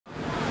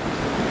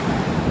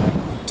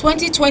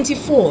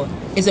2024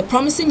 is a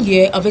promising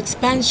year of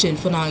expansion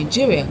for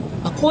Nigeria,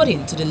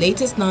 according to the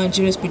latest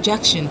Nigeria's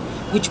projection,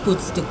 which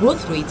puts the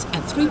growth rate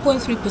at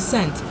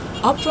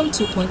 3.3%, up from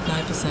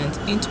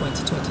 2.9% in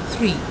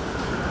 2023.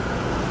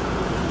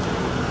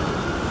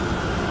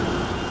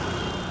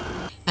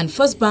 And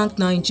First Bank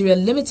Nigeria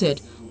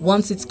Limited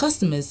wants its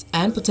customers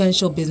and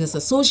potential business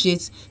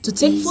associates to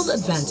take full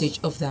advantage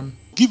of them.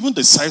 Given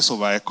the size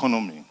of our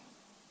economy,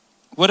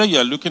 whether you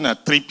are looking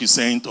at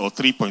 3% or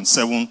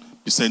 3.7%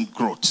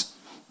 growth,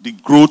 the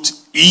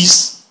growth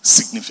is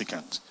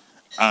significant.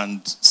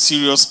 And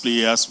serious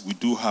players, we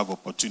do have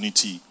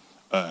opportunity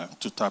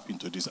to tap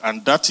into this.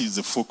 And that is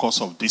the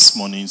focus of this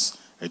morning's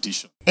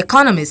edition.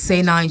 Economists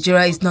say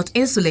Nigeria is not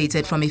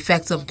insulated from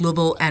effects of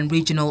global and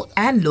regional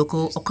and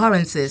local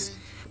occurrences,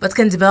 but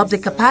can develop the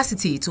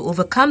capacity to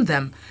overcome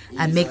them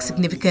and make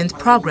significant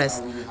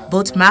progress,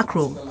 both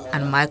macro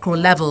and micro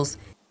levels.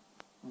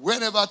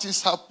 Whenever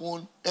things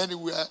happen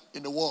anywhere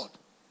in the world,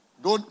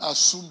 don't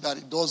assume that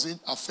it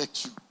doesn't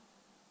affect you.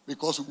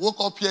 Because we woke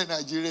up here in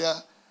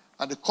Nigeria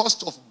and the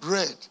cost of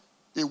bread,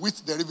 a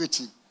wheat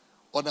derivative,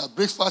 on our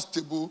breakfast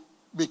table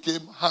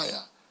became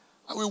higher.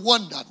 And we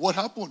wondered what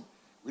happened.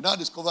 We now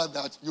discovered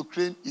that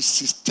Ukraine is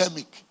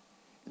systemic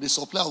in the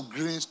supply of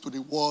grains to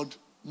the world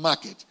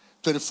market,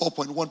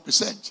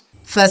 24.1%.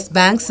 First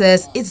Bank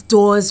says its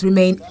doors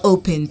remain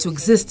open to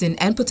existing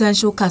and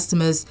potential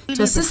customers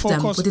to assist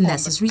them with the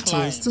necessary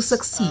tools to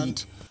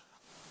succeed.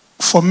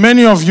 For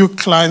many of you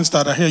clients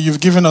that are here, you've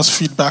given us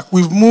feedback.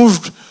 We've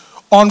moved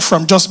on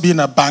from just being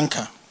a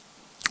banker.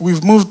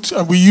 We've moved,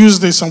 we use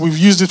this and we've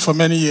used it for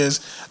many years.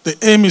 The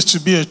aim is to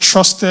be a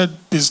trusted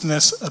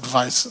business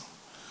advisor.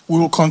 We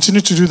will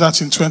continue to do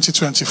that in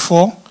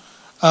 2024.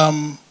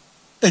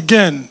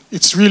 Again,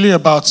 it's really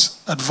about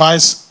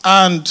advice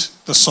and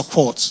the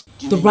support.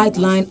 The right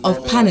line of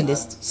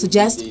panelists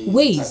suggests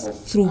ways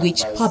through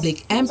which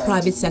public and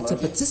private sector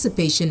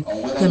participation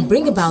can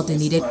bring about the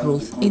needed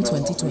growth in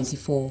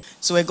 2024.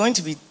 So we're going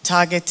to be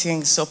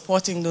targeting,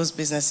 supporting those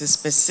businesses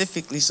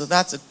specifically, so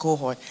that's a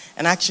cohort.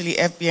 And actually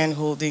FBN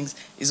Holdings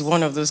is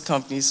one of those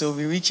companies. So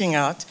we're reaching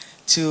out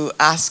to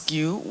ask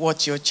you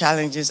what your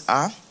challenges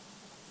are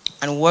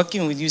and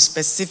working with you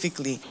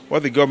specifically.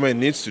 What the government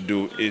needs to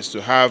do is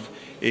to have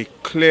a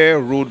clear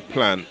road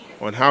plan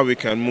on how we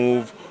can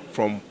move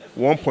from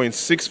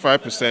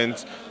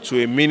 1.65%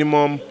 to a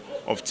minimum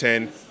of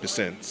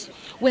 10%.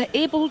 We're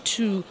able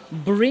to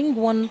bring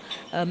one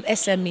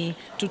SME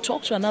to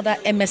talk to another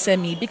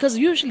MSME because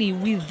usually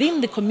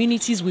within the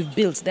communities we've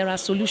built, there are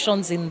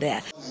solutions in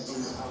there.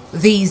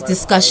 These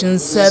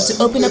discussions serve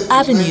to open up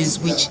avenues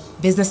which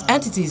business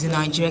entities in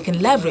Nigeria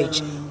can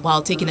leverage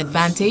while taking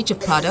advantage of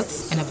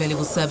products and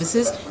available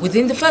services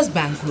within the First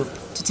Bank Group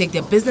to take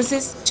their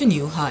businesses to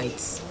new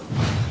heights.